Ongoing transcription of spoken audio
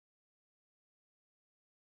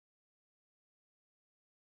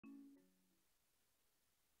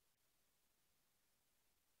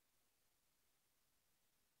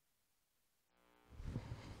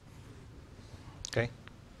Okay.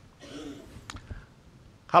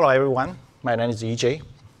 Hello, everyone. My name is Yuh-Jye.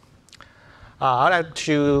 I'd like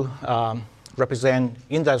to represent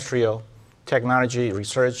Industrial Technology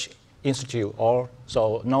Research Institute,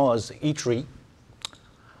 also known as ITRI.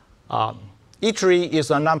 ITRI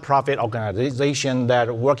is a nonprofit organization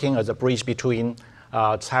that working as a bridge between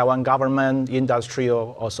Taiwan government,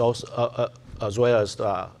 industrial, as well as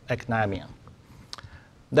academia.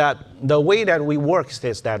 That the way that we work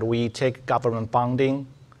is that we take government funding,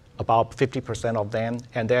 about 50% of them,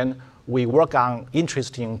 and then we work on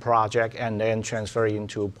interesting project and then transfer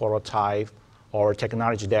into prototype or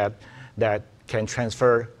technology that can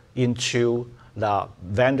transfer into the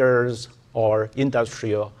vendors or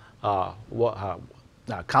industrial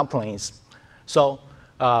companies. So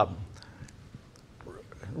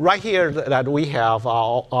right here that we have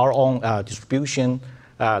our own distribution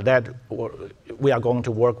that we are going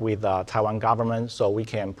to work with the Taiwan government so we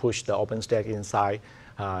can push the OpenStack inside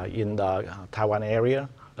in the Taiwan area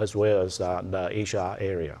as well as the Asia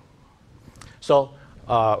area. So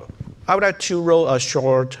I would like to roll a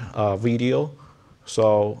short video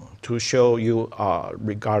to show you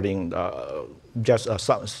regarding just a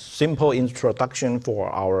simple introduction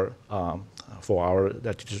for our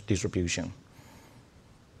distribution.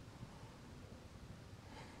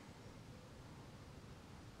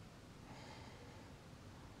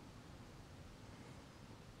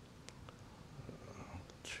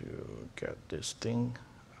 To get this thing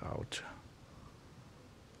out.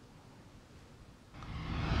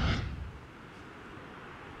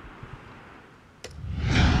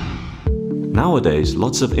 Nowadays,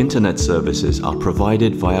 lots of internet services are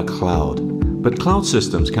provided via cloud. But cloud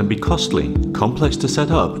systems can be costly, complex to set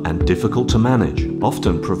up, and difficult to manage,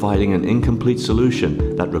 often providing an incomplete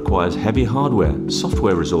solution that requires heavy hardware,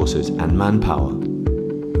 software resources, and manpower.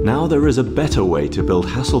 Now there is a better way to build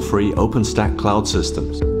hassle-free OpenStack cloud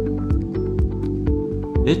systems.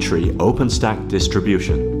 ITRI OpenStack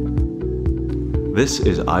Distribution. This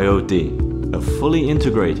is IOD, a fully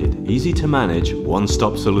integrated, easy-to-manage,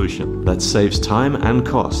 one-stop solution that saves time and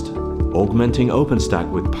cost, augmenting OpenStack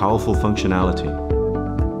with powerful functionality.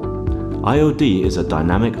 IOD is a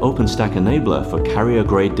dynamic OpenStack enabler for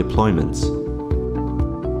carrier-grade deployments.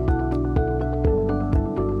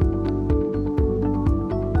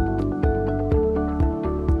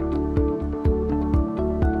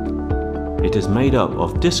 It is made up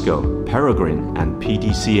of Disco, Peregrine, and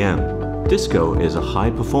PDCM. Disco is a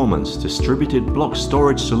high-performance distributed block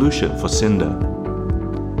storage solution for Cinder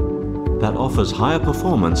that offers higher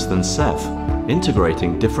performance than Ceph,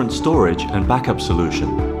 integrating different storage and backup solution.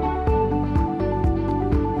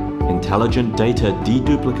 Intelligent data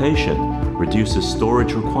deduplication reduces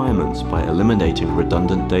storage requirements by eliminating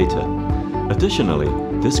redundant data. Additionally,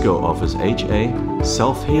 Disco offers HA,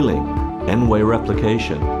 self-healing, N-way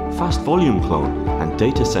replication, fast volume clone, and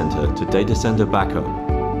data center to data center backup.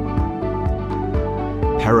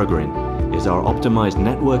 Peregrine is our optimized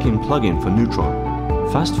networking plugin for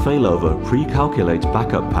Neutron. Fast failover pre-calculates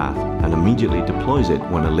backup path and immediately deploys it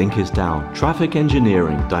when a link is down. Traffic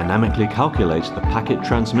engineering dynamically calculates the packet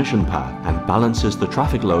transmission path and balances the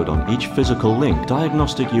traffic load on each physical link.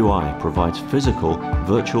 Diagnostic UI provides physical,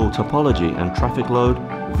 virtual topology and traffic load,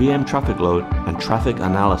 VM traffic load, and traffic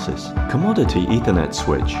analysis. Commodity Ethernet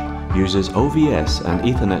switch uses OVS and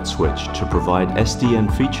Ethernet switch to provide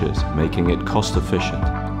SDN features, making it cost-efficient.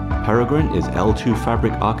 Peregrine is L2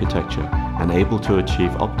 fabric architecture and able to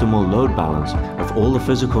achieve optimal load balance of all the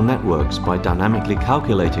physical networks by dynamically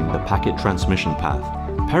calculating the packet transmission path.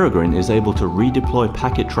 Peregrine is able to redeploy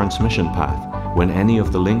packet transmission path when any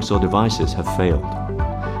of the links or devices have failed,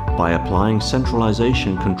 by applying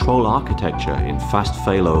centralization control architecture in fast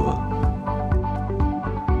failover.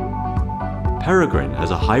 Peregrine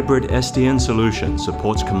as a hybrid SDN solution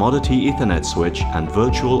supports commodity Ethernet switch and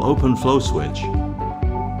virtual open flow switch.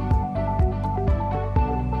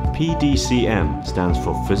 PDCM stands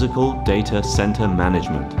for Physical Data Center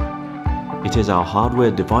Management. It is our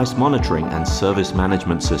hardware device monitoring and service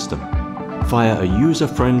management system. Via a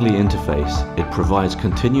user-friendly interface, it provides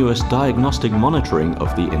continuous diagnostic monitoring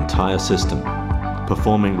of the entire system,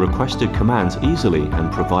 performing requested commands easily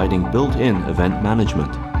and providing built-in event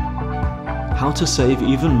management. How to save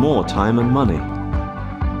even more time and money.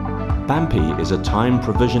 BAMPI is a time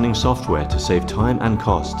provisioning software to save time and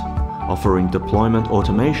cost, offering deployment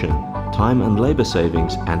automation, time and labor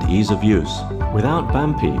savings, and ease of use. Without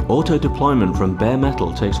BAMPI, auto-deployment from bare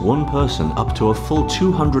metal takes one person up to a full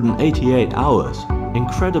 288 hours.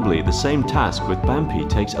 Incredibly, the same task with BAMPI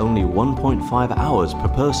takes only 1.5 hours per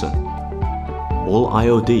person. All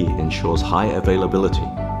IOD ensures high availability.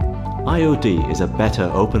 IOD is a better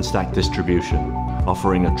OpenStack distribution.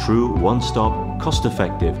 offering a true one-stop,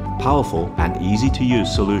 cost-effective, powerful, and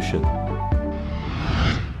easy-to-use solution.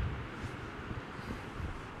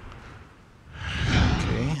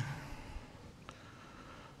 Okay.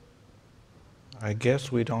 I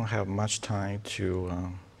guess we don't have much time to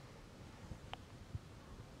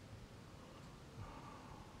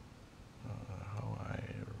how I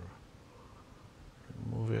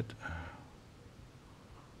remove it.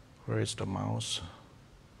 Where is the mouse?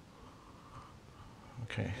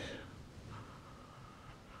 Okay.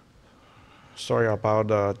 Sorry about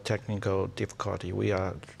the technical difficulty. We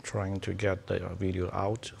are trying to get the video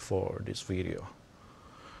out for this video.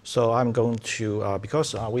 So I'm going to,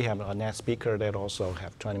 because we have a next speaker that also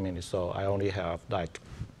have 20 minutes, so I only have like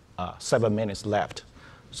 7 minutes left.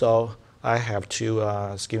 So I have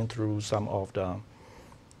to skim through some of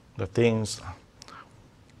the things,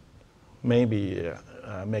 maybe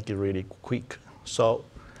make it really quick. So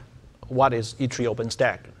what is ITRI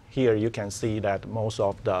OpenStack? Here you can see that most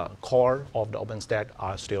of the core of the OpenStack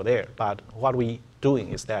are still there. But what we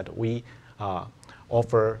doing is that we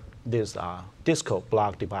offer this disco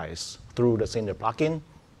block device through the Cinder plugin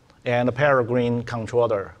and a Peregrine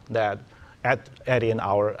controller that add in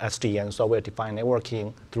our SDN, software-defined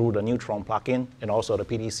networking, through the Neutron plugin and also the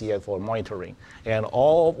PDCM for monitoring. And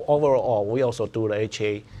overall, we also do the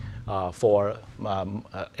HA for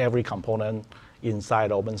every component inside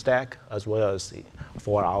OpenStack, as well as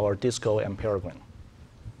for our Disco and Peregrine.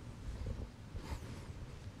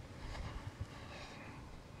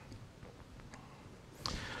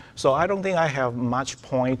 So I don't think I have much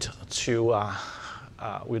point to,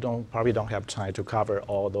 we probably don't have time to cover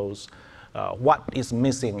all those, what is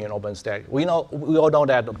missing in OpenStack. We all know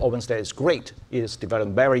that OpenStack is great, it is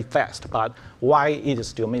developed very fast, but why it is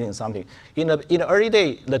still missing something? In the early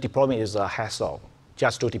day, the deployment is a hassle.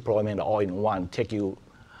 Just to deployment all in one take you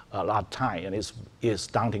a lot of time, and it's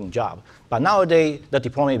daunting job. But nowadays, the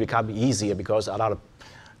deployment become easier because a lot of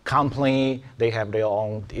company, they have their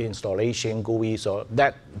own installation GUI, so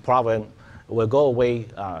that problem will go away.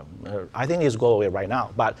 I think it's go away right now.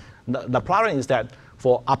 But the problem is that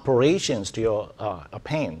for operations, still a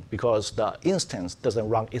pain because the instance doesn't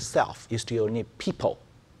run itself. You still need people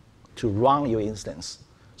to run your instance.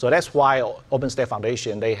 So that's why OpenStack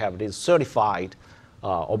Foundation, they have this certified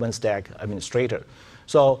OpenStack administrator.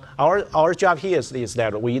 So our job here is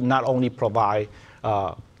that we not only provide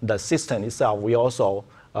the system itself, we also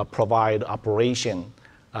provide operation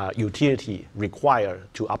utility required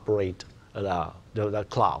to operate the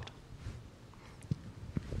cloud.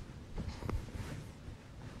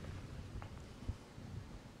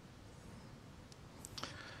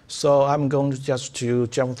 So I'm going to just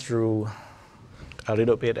jump through a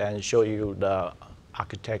little bit and show you the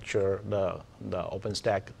architecture, the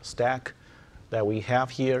OpenStack stack that we have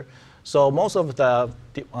here. So most of the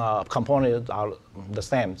components are the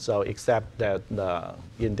same, so except that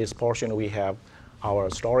in this portion we have our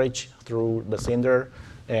storage through the Cinder,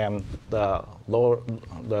 and the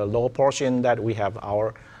lower portion that we have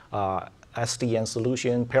our SDN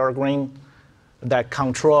solution, Peregrine, that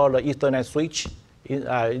control the Ethernet switch.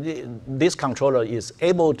 This controller is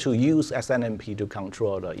able to use SNMP to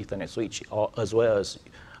control the Ethernet switch, as well as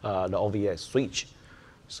the OVS switch.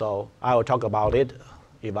 So I will talk about it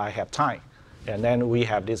if I have time. And then we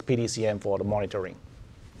have this PDCM for the monitoring.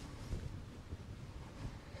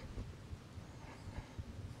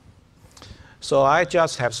 So I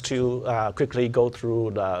just have to quickly go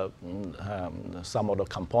through some of the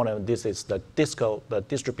components. This is the Disco, the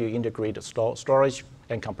distributed integrated storage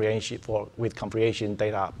and with comprehension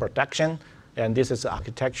data protection. And this is the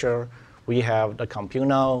architecture. We have the compute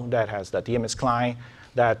node that has the DMS client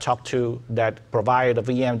that provide the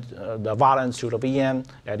VM, the volumes to the VM,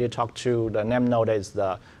 and it talk to the NAM node that is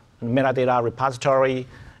the metadata repository,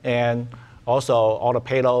 and also all the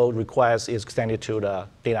payload requests is extended to the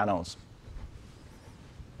data nodes.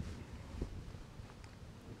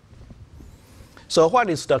 So what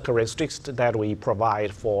is the characteristics that we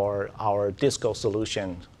provide for our Disco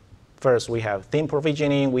solution? First, we have thin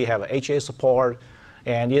provisioning, we have HA support,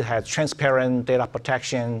 and it has transparent data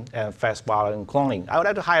protection and fast volume cloning. I would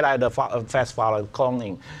like to highlight the fast volume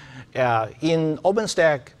cloning. In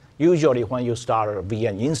OpenStack, usually when you start a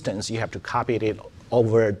VM instance, you have to copy it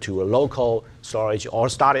over to a local storage or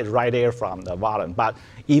start it right there from the volume. But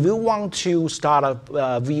if you want to start a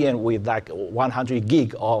VM with like 100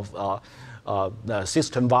 gig of the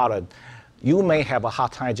system volume, you may have a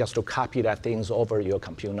hard time just to copy that things over your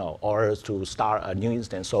compute node or to start a new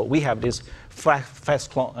instance. So we have this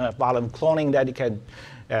fast volume cloning that you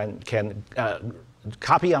can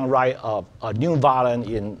copy and write a new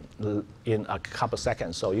volume in a couple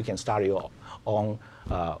seconds. So you can start your on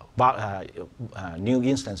new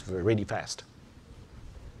instance really fast.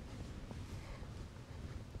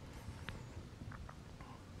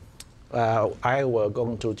 I will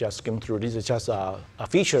going to just skim through. This is just a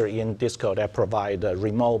feature in Disco that provide a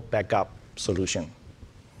remote backup solution.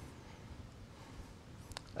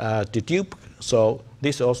 Dedupe. So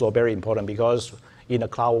this is also very important because in a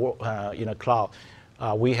cloud,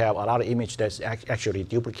 we have a lot of image that's actually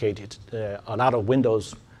duplicated. A lot of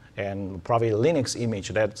Windows and probably Linux image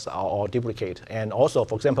that's all duplicate. And also,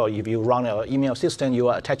 for example, if you run an email system,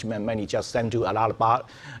 your attachment may just send to a lot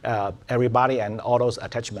of everybody, and all those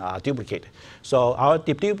attachments are duplicated. So our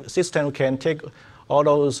dedupe system can take all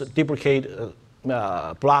those duplicate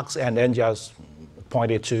blocks and then just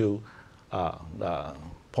point it to the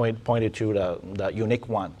unique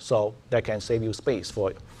one. So that can save you space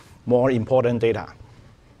for more important data.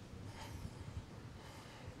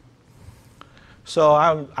 So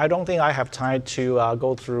I don't think I have time to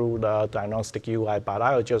go through the diagnostic UI, but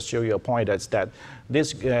I will just show you a point that's that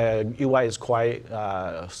this UI is quite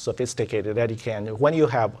sophisticated. That you can, when you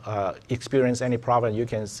have experienced any problem, you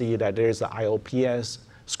can see that there's an IOPS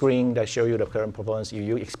screen that show you the current performance. If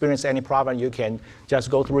you experience any problem, you can just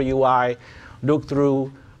go through UI, look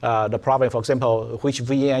through the problem, for example, which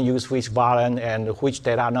VM use which variant and which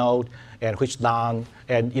data node and which LAN.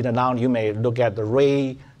 And in the LAN, you may look at the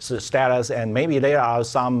RAID status, and maybe there are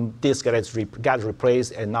some disk that got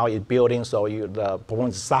replaced and now it's building, so the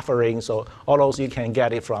performance is suffering. So all those you can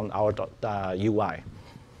get it from our UI.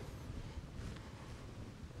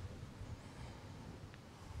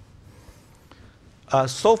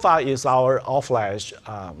 So far is our all-flash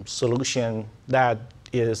solution that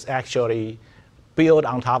is actually built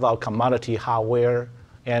on top of commodity hardware.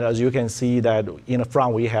 And as you can see that in the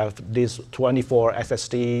front, we have these 24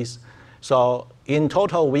 SSDs. So in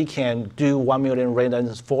total, we can do 1 million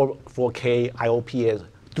renders 4K IOPS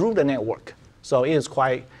through the network. So it is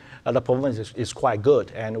quite, the performance is quite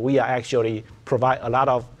good. And we are actually provide a lot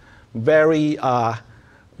of very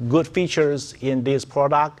good features in this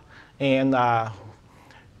product. And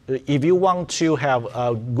if you want to have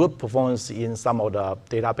a good performance in some of the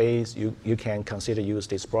database, you can consider use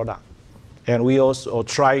this product. And we also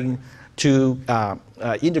trying to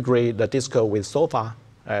integrate the Disco with SOFA.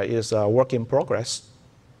 Is a work in progress.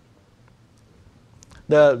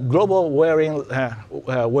 The global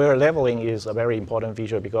wear leveling is a very important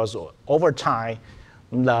feature because over time,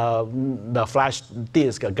 the flash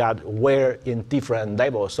disk got wear in different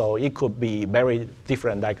levels. So it could be very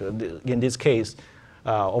different. Like in this case,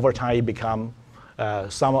 over time it become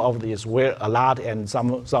some of these wear a lot and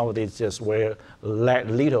some of these just wear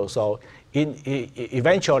little. So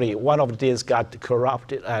eventually, one of these got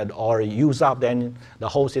corrupted or used up, then the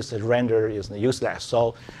whole system render is useless.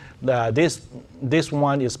 So this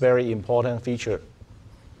one is very important feature.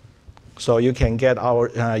 So you can get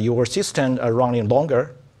your system running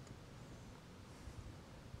longer.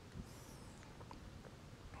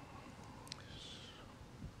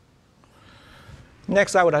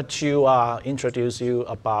 Next, I would like to introduce you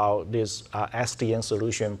about this SDN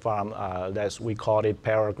solution from that we call it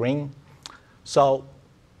Peregrine. So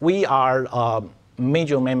we are a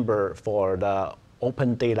major member for the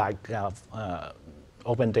open data,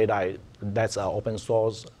 that's open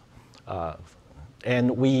source.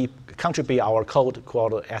 And we contribute our code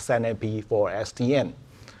called SNMP for SDN.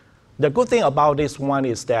 The good thing about this one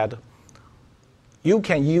is that you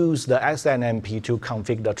can use the SNMP to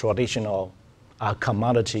configure the traditional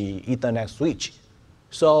commodity Ethernet switch.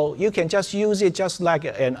 So you can just use it just like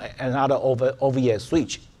another OVS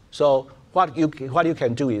switch. So what you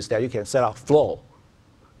can do is that you can set up flow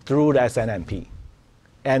through the SNMP.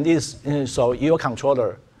 And so your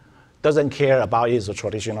controller doesn't care about it's a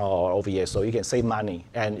traditional or OVS, so you can save money.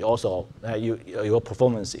 And also your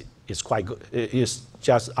performance is quite good. It's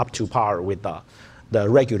just up to par with the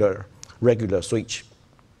regular switch.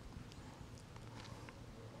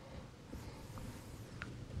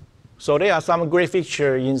 So there are some great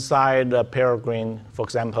features inside the Peregrine. For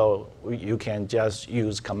example, you can just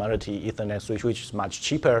use commodity Ethernet switch, which is much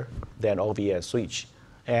cheaper than OVS switch.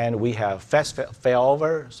 And we have fast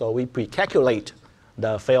failover, so we pre-calculate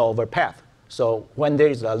the failover path. So when there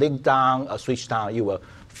is a link down, a switch down, you will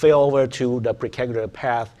fail over to the pre-calculated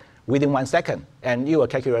path within 1 second, and you will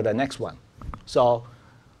calculate the next one. So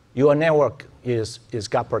your network is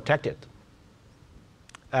got protected.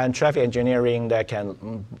 And traffic engineering that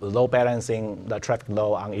can load balancing the traffic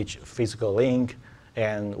load on each physical link.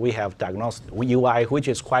 And we have diagnostic UI, which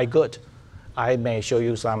is quite good. I may show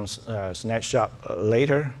you some snapshot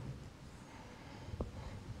later.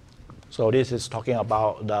 So this is talking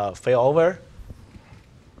about the failover.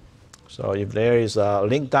 So if there is a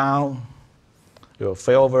link down, it will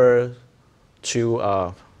fail over to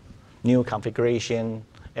a new configuration.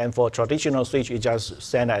 And for traditional switch, you just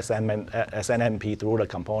send SNMP through the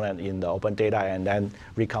component in the open data and then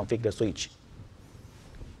reconfigure the switch.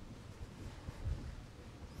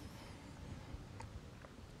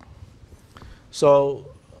 So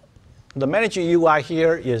the manager UI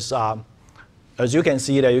here is, as you can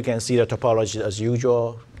see the topology as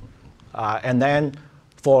usual. And then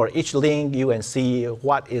for each link, you can see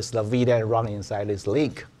what is the VLAN running inside this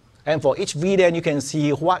link. And for each VLAN, you can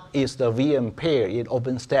see what is the VM pair in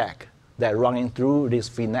OpenStack that running through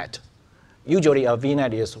this VNet. Usually a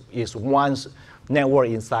VNet is one network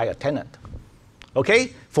inside a tenant.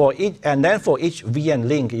 Okay? And then for each VM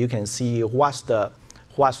link, you can see what's the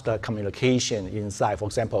communication inside. For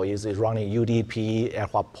example, is it running UDP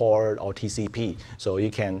at what port or TCP? So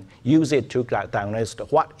you can use it to diagnose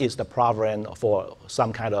what is the problem for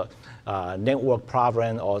some kind of network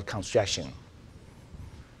problem or congestion.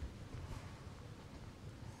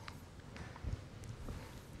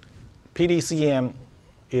 PDCM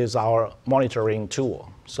is our monitoring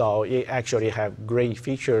tool. So it actually has great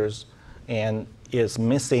features and is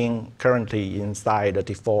missing currently inside the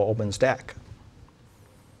default OpenStack.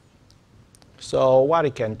 So what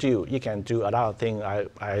it can do a lot of things.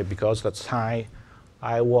 Because of time,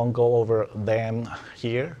 I won't go over them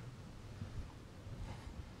here.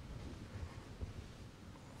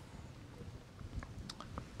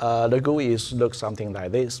 The GUI looks something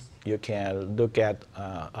like this. You can look at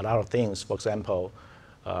a lot of things. For example,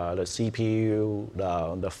 the CPU,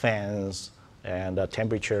 the fans, and the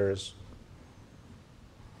temperatures.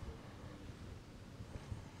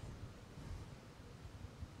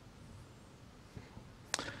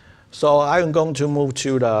 So I'm going to move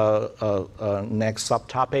to the next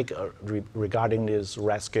subtopic regarding this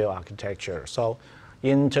rack scale architecture. So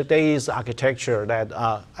in today's architecture that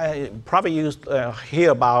I probably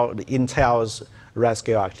hear about Intel's rack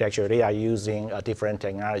scale architecture, they are using a different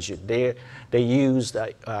technology. They use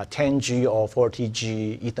 10G or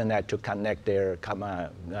 40G Ethernet to connect their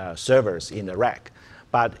servers in the rack.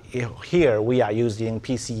 But here we are using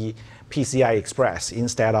PCI Express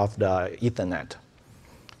instead of the Ethernet.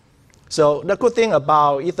 So the good thing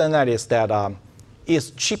about Ethernet is that it's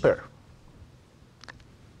cheaper,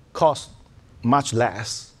 costs much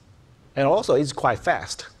less, and also it's quite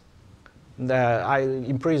fast. I'm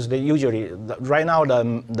impressed that usually, right now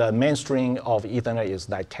the mainstream of Ethernet is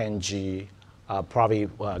like 10G, probably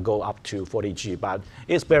go up to 40G, but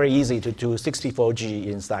it's very easy to do 64G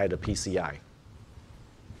inside the PCI.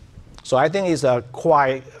 So I think it's a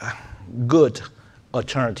quite good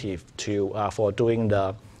alternative for doing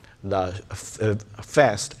the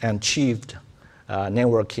fast and cheap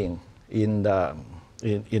networking in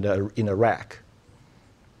the rack.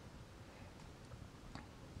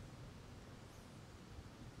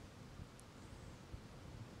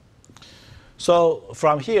 So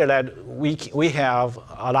from here, that we have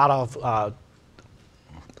a lot of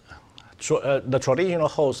the traditional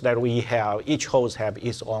hosts that we have. Each host have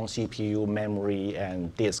its own CPU, memory,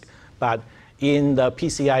 and disk. But in the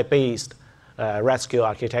PCI-based rack scale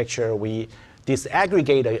architecture, we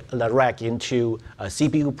disaggregate the rack into a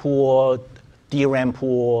CPU pool, DRAM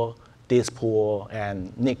pool, disk pool,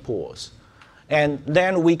 and NIC pools. And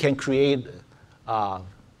then we can create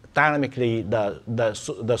dynamically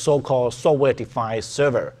the so-called software-defined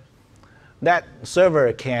server. That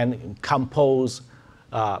server can compose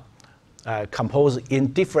in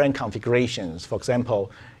different configurations. For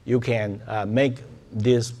example, you can make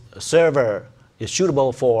this server is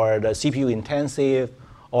suitable for the CPU intensive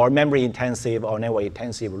or memory intensive or network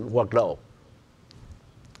intensive workload.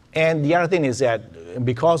 And the other thing is that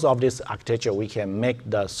because of this architecture, we can make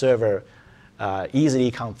the server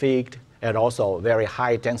easily configured and also very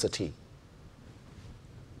high density.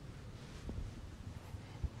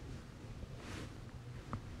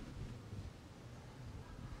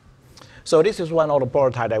 So this is one of the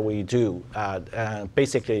prototypes that we do.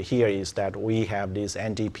 Basically here is that we have this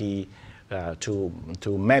NDP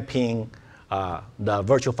to mapping the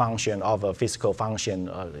virtual function of a physical function.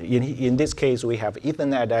 In this case, we have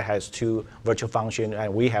Ethernet that has two virtual functions,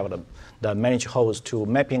 and we have the managed host to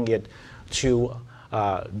mapping it to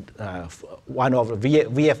one of the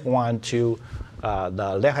VF1 to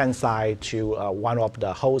the left-hand side to one of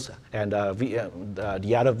the hosts, and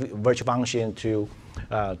the other virtual function to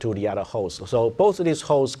the other host. So both of these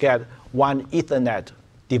hosts get one Ethernet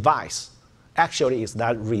device. Actually, it's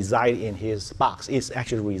not reside in his box. It's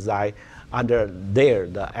actually reside under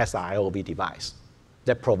the SIOV device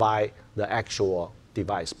that provide the actual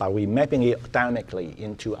device. But we're mapping it dynamically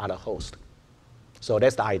into other hosts. So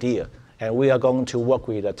that's the idea. And we are going to work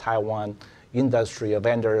with the Taiwan industry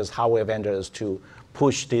vendors, hardware vendors to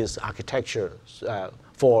push this architecture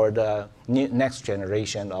for the next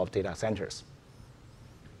generation of data centers.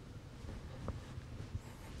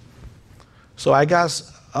 So I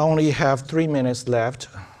guess I only have 3 minutes left.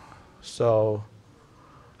 So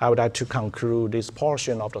I would like to conclude this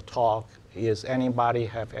portion of the talk. Is anybody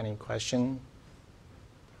have any question?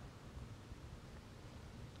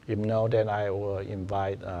 If no, then I will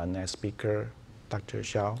invite next speaker, Dr.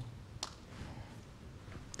 Xiao.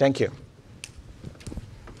 Thank you.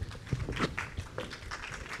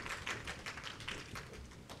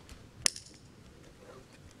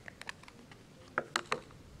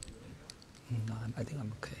 No, I think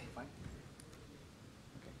I'm okay. Fine.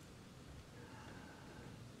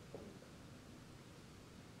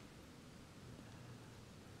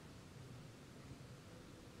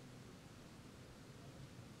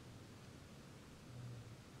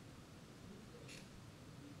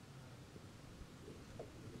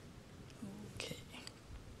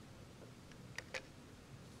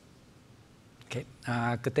 Okay.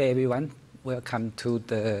 Good day, everyone. Welcome to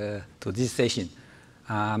this session.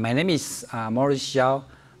 My name is Maurice Xiao.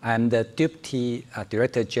 I'm the Deputy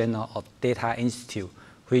Director General of Data Institute,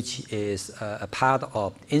 which is a part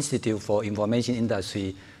of Institute for Information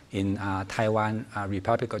Industry in Taiwan,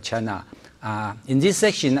 Republic of China. In this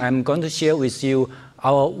section, I'm going to share with you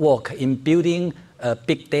our work in building a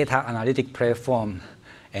big data analytic platform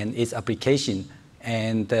and its application.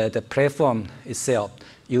 And the platform itself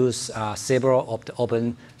uses several of the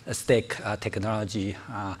OpenStack technology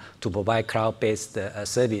to provide cloud-based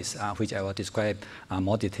service, which I will describe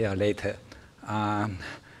more detail later.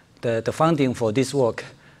 The funding for this work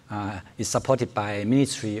is supported by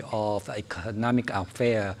Ministry of Economic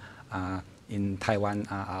Affairs in Taiwan,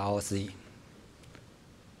 ROC.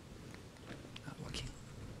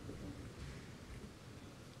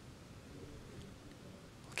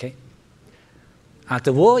 Okay.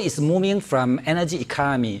 The world is moving from energy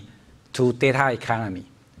economy to data economy,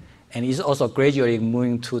 and it's also gradually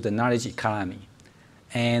moving to the knowledge economy.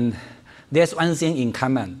 And there's one thing in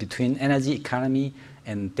common between energy economy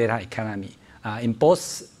and data economy. In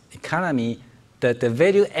both economy, the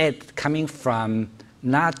value add coming from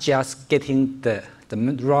not just getting the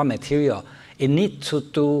raw material. It needs to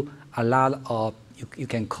do a lot of, you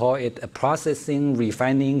can call it a processing,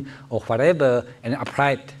 refining, or whatever, and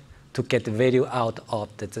apply it to get the value out of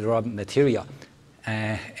the raw material.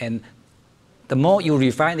 And the more you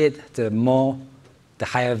refine it, the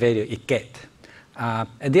higher value it gets. And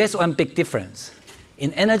there's one big difference.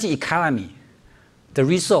 In energy economy, the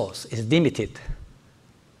resource is limited.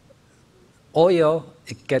 Oil,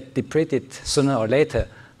 it gets depleted sooner or later.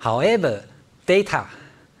 However, data,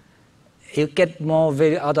 you get more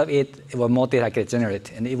value out of it, it will more data get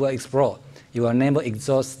generated, and it will explode. You will never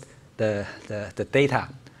exhaust the data.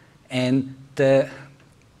 And the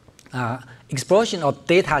explosion of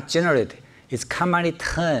data generated is commonly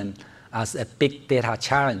termed as a big data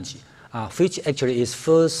challenge, which actually is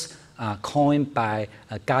first coined by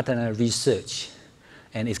Gartner Research,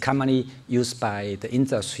 and is commonly used by the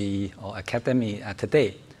industry or academy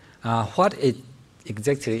today. What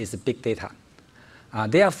exactly is big data?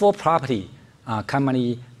 There are 4 properties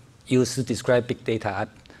commonly used to describe big data.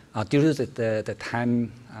 Due to the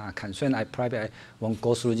time constraint, I probably won't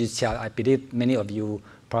go through this chart. I believe many of you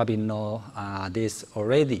probably know this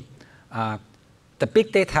already. The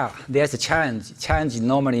big data, there's a challenge. Challenge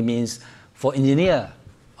normally means for engineer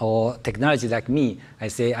or technology like me, I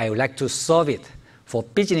say I would like to solve it. For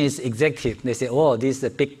business executive, they say, oh, this is a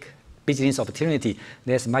big business opportunity.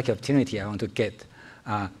 There's market opportunity I want to get.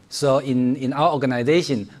 So in our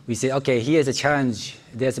organization, we say, okay, here's a challenge.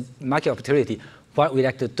 There's a market opportunity. What we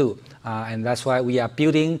like to do, and that's why we are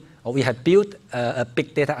building, or we have built a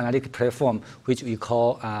big data analytic platform, which we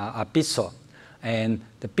call a BISO. And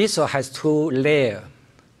the BISO has 2 layers.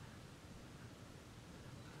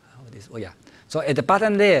 Oh yeah. So at the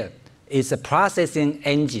bottom layer is a processing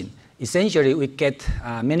engine. Essentially, we get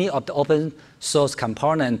many of the open source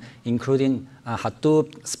components, including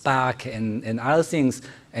Hadoop, Spark, and other things,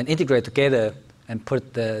 and integrate together and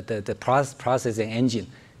put the processing engine.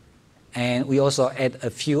 And we also add a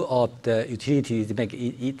few of the utilities to make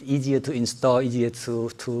it easier to install, easier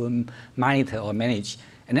to monitor or manage.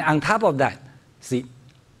 And then on top of that, see,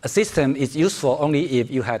 a system is useful only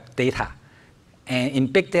if you have data. And in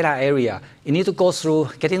big data area, you need to go through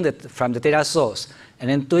getting from the data source, and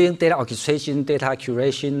then doing data orchestration, data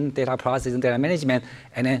curation, data processing, data management,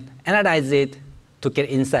 and then analyze it to get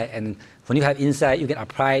insight. And when you have insight, you can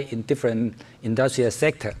apply in different industrial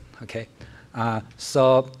sector. Okay.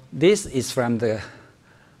 So this is from the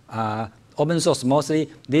Open source mostly,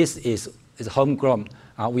 this is homegrown.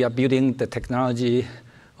 We are building the technology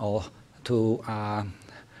to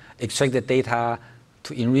extract the data,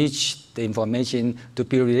 to enrich the information, to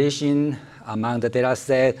build relation among the data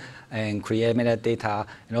set and create metadata,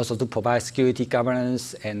 and also to provide security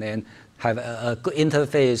governance, and then have a good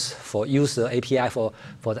interface for user API for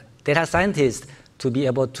the data scientists to be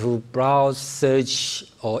able to browse, search,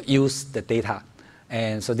 or use the data.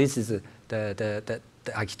 And so this is the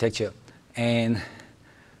architecture. And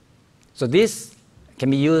so this can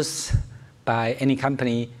be used by any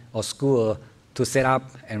company or school to set up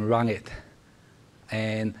and run it.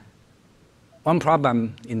 And one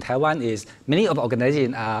problem in Taiwan is many of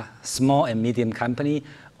organizations are small and medium company,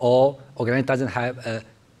 or organization doesn't have a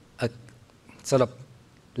sort of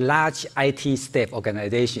large IT staff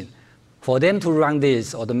organization. For them to run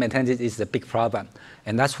this or to maintain this is a big problem.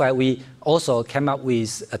 And that's why we also came up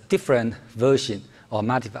with a different version or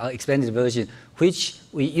expanded version, which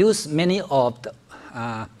we use many of the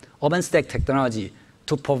OpenStack technology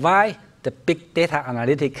to provide the big data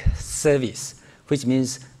analytic service, which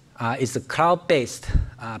means it's a cloud-based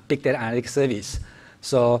big data analytic service.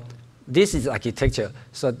 So this is architecture.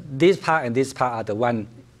 So this part and this part are the one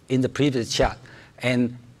in the previous chart.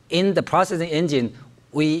 And in the processing engine,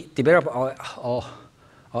 we develop or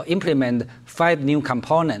implement 5 new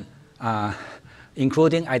components,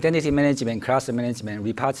 including identity management, cluster management,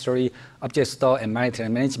 repository, object store, and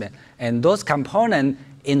monitoring management. And those components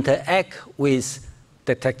interact with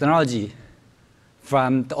the technology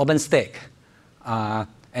from the OpenStack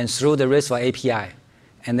and through the RESTful API.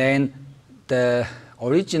 And then the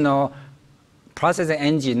original processing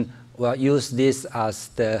engine will use this as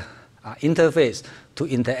the interface to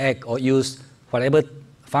interact or use whatever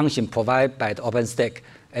function provided by the OpenStack.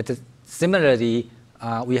 Similarly,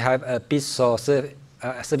 we have a BitSource service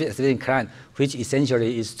activating client, which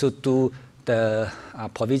essentially is to do the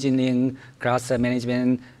provisioning, cluster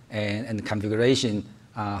management, and configuration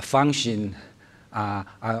function.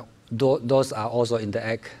 Those are also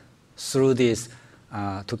interact through this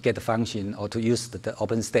to get the function or to use the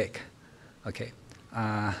OpenStack. Okay.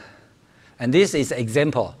 And this is an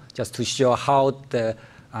example just to show how the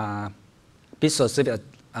BitSource service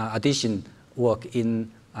addition work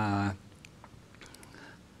in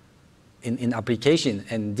application.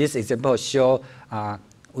 And this example show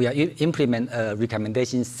we are implement a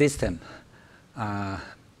recommendation system.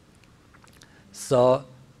 So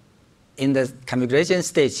in the configuration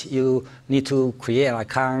stage, you need to create an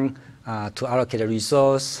account to allocate a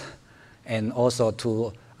resource, and also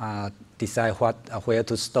to decide where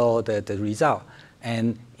to store the result.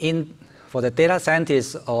 And for the data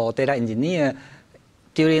scientist or data engineer,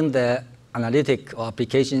 during the analytic or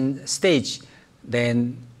application stage,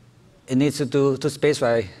 then it needs to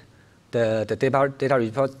specify the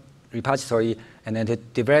data repository, and then to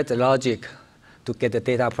develop the logic to get the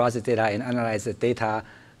data, process data, and analyze the data,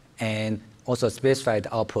 and also specify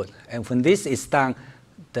the output. And when this is done,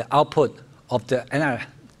 the output of the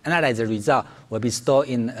analyzed result will be stored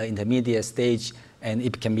in an intermediate stage, and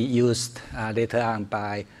it can be used later on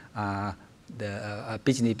by the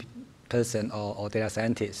business person or data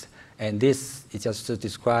scientist. And this is just to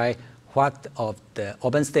describe what of the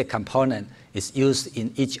OpenStack component is used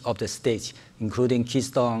in each of the stage, including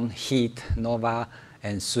Keystone, Heat, Nova,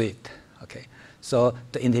 and Swift. Okay. So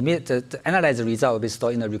the analyzed result will be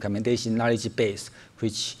stored in a recommendation knowledge base,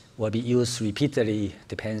 which will be used repeatedly,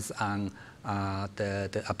 depends on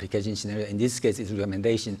the application scenario. In this case, it's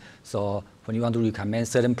recommendation. So when you want to recommend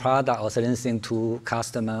certain product or certain thing to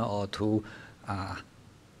customer or to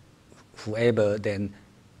whoever, then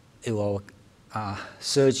it will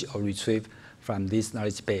search or retrieve from this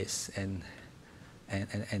knowledge base and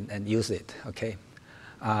use it. Okay.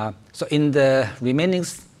 So in the remaining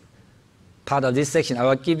part of this section, I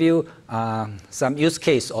will give you some use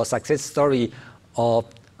case or success story of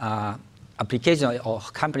application or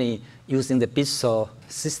company using the BitSource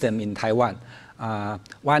system in Taiwan.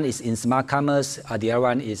 One is in smart commerce, the other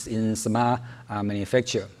one is in smart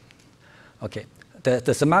manufacture. Okay.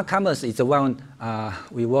 The smart commerce is the one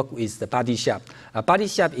we work with the Body Shop. Body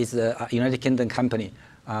Shop is a United Kingdom company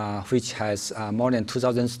which has more than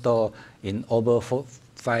 2,000 stores in over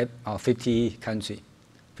 50 countries.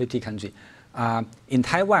 In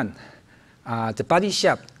Taiwan, the Body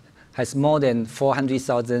Shop has more than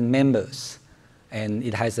 400,000 members, and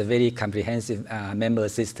it has a very comprehensive member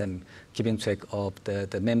system keeping track of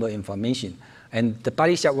the member information. And the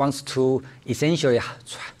Body Shop wants to essentially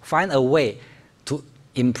find a way to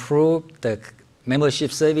improve the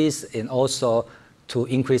membership service and also to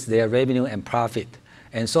increase their revenue and profit.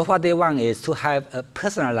 And so what they want is to have a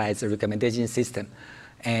personalized recommendation system.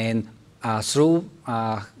 And through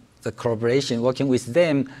the collaboration, working with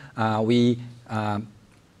them, we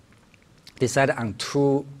decided on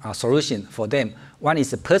two solutions for them. One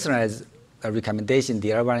is a personalized recommendation.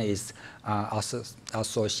 The other one is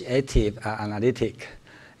associative analytic.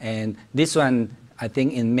 And this one, I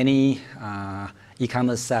think in many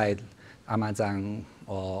e-commerce sites, Amazon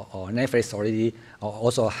or Netflix already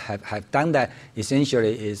also have done that.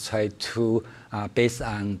 Essentially, is try to, based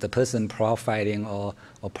on the person profiling or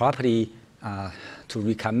property, to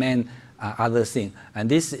recommend other things. And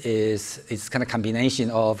this is kind of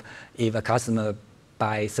combination of if a customer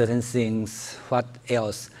buys certain things, what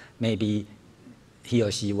else maybe he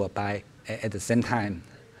or she will buy at the same time.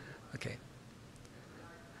 Okay.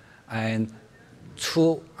 And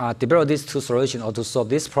to develop these two solutions or to solve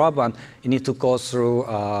this problem, you need to go through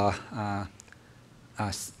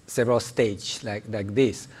several stages like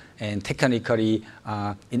this. And technically,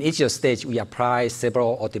 in each stage, we apply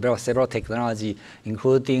several or develop several technology,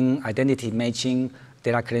 including identity matching,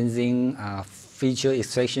 data cleansing, feature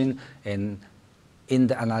extraction, and in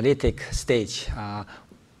the analytic stage,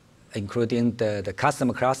 including the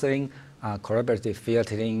customer clustering, collaborative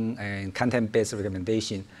filtering, and content-based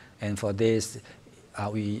recommendation. And for this,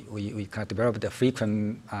 we can develop the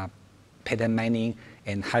frequent pattern mining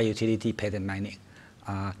and high utility pattern mining.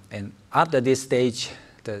 And after this stage,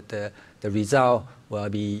 the result will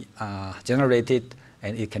be generated,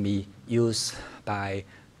 and it can be used by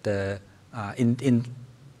the in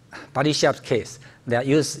body shop's case. They are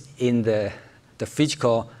used in the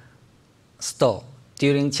physical store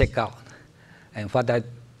during checkout. And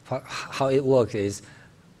how it works is,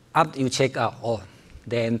 after you check out,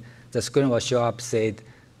 then the screen will show up, said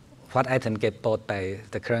what item get bought by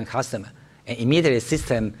the current customer, and immediately the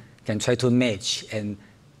system can try to match and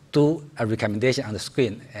do a recommendation on the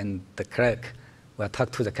screen, and the clerk will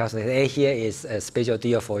talk to the customer. Hey, here is a special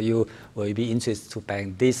deal for you. Will you be interested to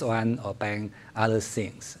buying this one or buying other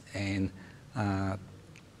things? And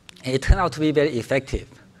it turned out to be very effective.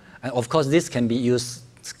 And of course, this can be used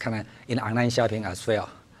kind of in online shopping as well.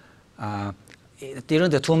 During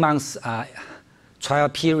the 2 months trial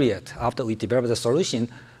period after we developed the solution,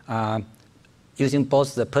 using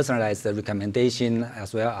both the personalized recommendation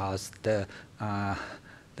as well as the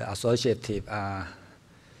associative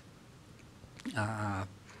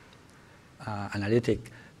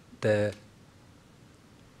analytic,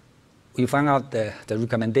 we found out the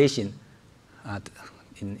recommendation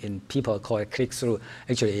in people call it click-through,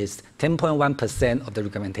 actually is 10.1% of the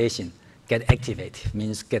recommendation get activated,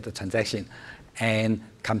 means get the transaction. And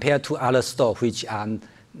compared to other stores which are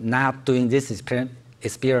not doing this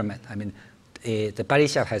experiment, I mean, the body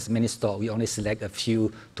shop has many stores. We only select a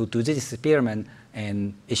few to do this experiment,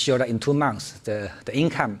 and it showed that in 2 months, the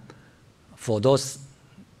income for those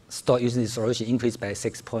stores using this solution increased by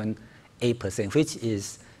 6.8%, which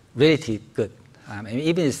is really good. I mean,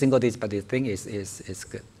 even in single digits, but the thing is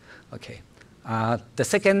good. Okay. The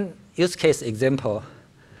second use case example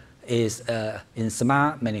is in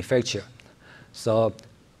smart manufacture. So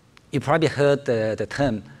you probably heard the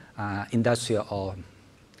term industrial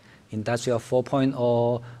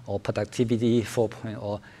 4.0 or productivity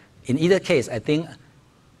 4.0. In either case, I think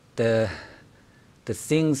the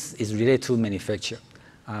things is related to manufacture.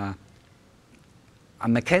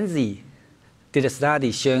 McKinsey did a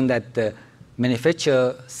study showing that the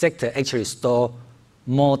manufacture sector actually store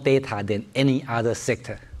more data than any other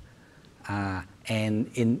sector. And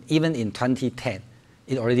even in 2010,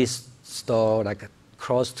 it already stored like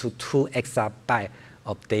close to 2 exabytes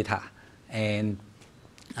of data. And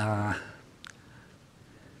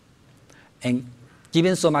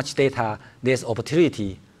given so much data, there's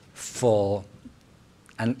opportunity for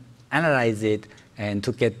analyze it and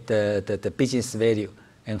to get the business value.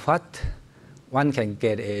 And what one can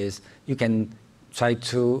get is you can try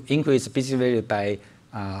to increase business value by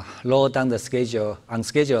lower down the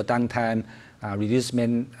unscheduled downtime, reduce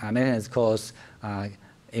maintenance costs,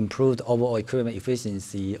 improve the overall equipment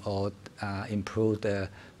efficiency, or improve the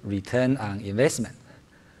return on investment.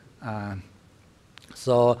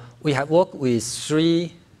 So we have worked with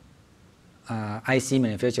 3 IC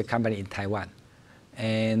manufacturing companies in Taiwan.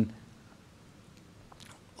 And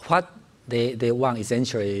what they want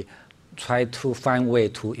essentially try to find way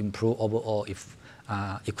to improve overall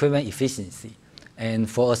equipment efficiency. And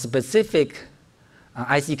for a specific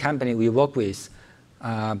IC company we work with,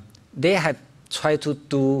 they have tried to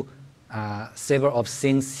do several of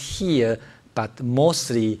things here, but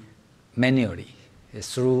mostly manually,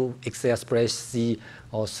 through Excel spreadsheet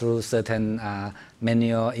or through certain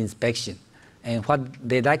manual inspection. And what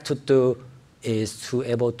they like to do is to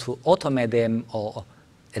able to automate them or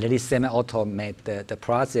at least semi-automate the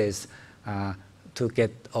process to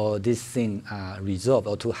get all this thing resolved,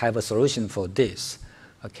 or to have a solution for this.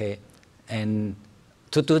 Okay, and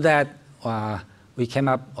to do that, we came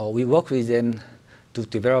up, or we worked with them to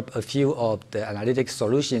develop a few of the analytic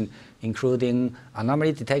solutions, including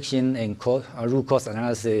anomaly detection and root cause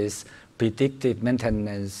analysis, predictive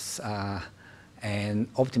maintenance,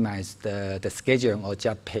 and optimize the scheduling or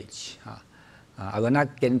job page. I will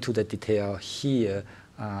not get into the detail here.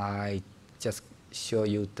 I just show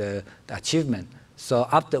you the achievement. So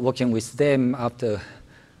after working with them,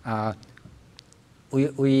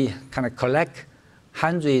 we kind of collect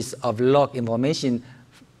hundreds of log information,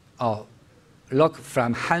 or log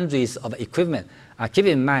from hundreds of equipment. Keep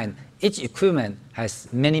in mind, each equipment has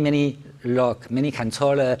many log, many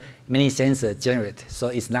controller, many sensors generated. So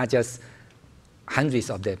it's not just hundreds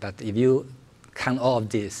of them, but if you count all of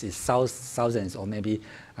this, it's thousands or maybe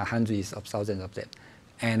hundreds of thousands of them.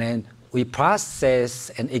 And then we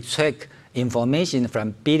process and extract information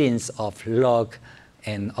from billions of log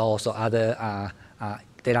and also other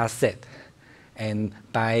data set. And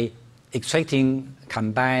by extracting,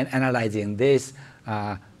 combine, analyzing this,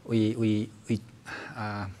 we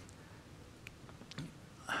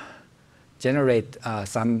generate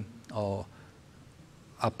some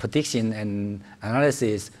prediction and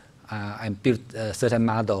analysis and build a certain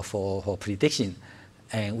model for prediction.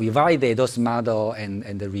 And we validate those models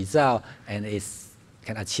and the result, and it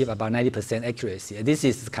can achieve about 90% accuracy. And this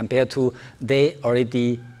is compared to they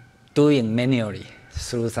already doing manually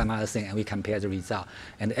through some other thing, and we compare the result.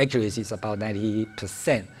 And the accuracy is about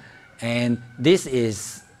 90%. And this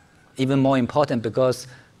is even more important because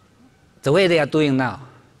the way they are doing now,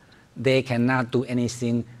 they cannot do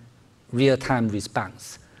anything real-time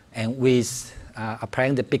response. And with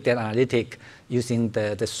applying the big data analytic using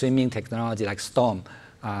the streaming technology like Storm,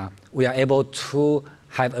 we are able to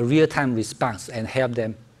have a real-time response and help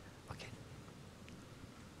them, okay,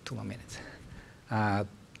 2 more minutes,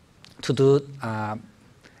 to do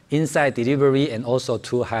insight delivery and also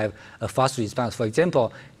to have a fast response. For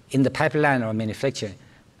example, in the pipeline or manufacturing,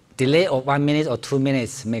 delay of 1 minute or 2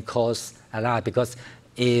 minutes may cause a lot, because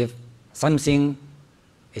if something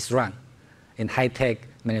is wrong, in high-tech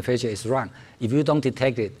manufacturing is wrong, if you don't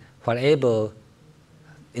detect it, whatever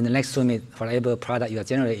in the next 2 minutes, whatever product you are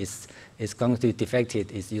generating is going to be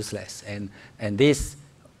defective, is useless. And this,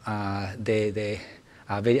 they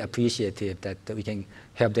are very appreciative that we can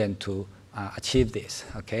help them to achieve this,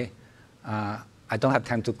 okay? I don't have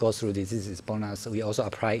time to go through this. This is bonus. We also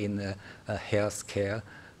apply in the healthcare.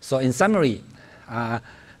 So in summary,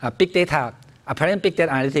 big data, applying big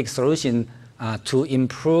data analytics solution to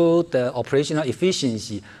improve the operational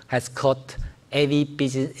efficiency has caught every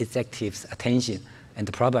business executive's attention. And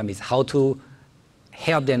the problem is how to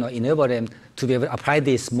help them or enable them to be able to apply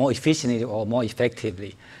this more efficiently or more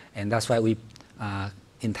effectively. And that's why we,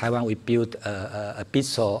 in Taiwan, we built a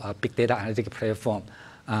BITSO, a big data analytic platform.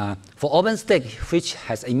 For OpenStack, which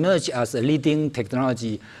has emerged as a leading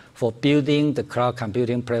technology for building the cloud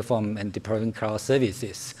computing platform and deploying cloud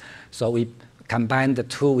services. So we combined the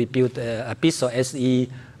two, we built a BITSO SE,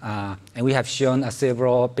 and we have shown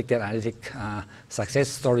several big data analytic success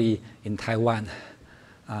stories in Taiwan.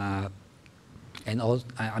 And also,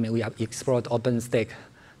 I mean, we have explored OpenStack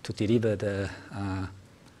to deliver the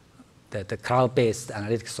cloud-based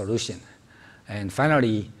analytic solution. And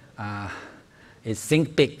finally, is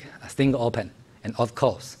think big, think open, and of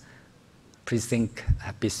course, please think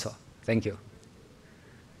BITSO. Thank you.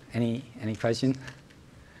 Any question?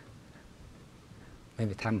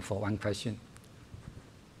 Maybe time for one question.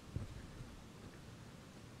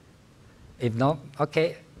 If not,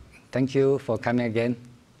 okay. Thank you for coming again.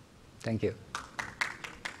 Thank you.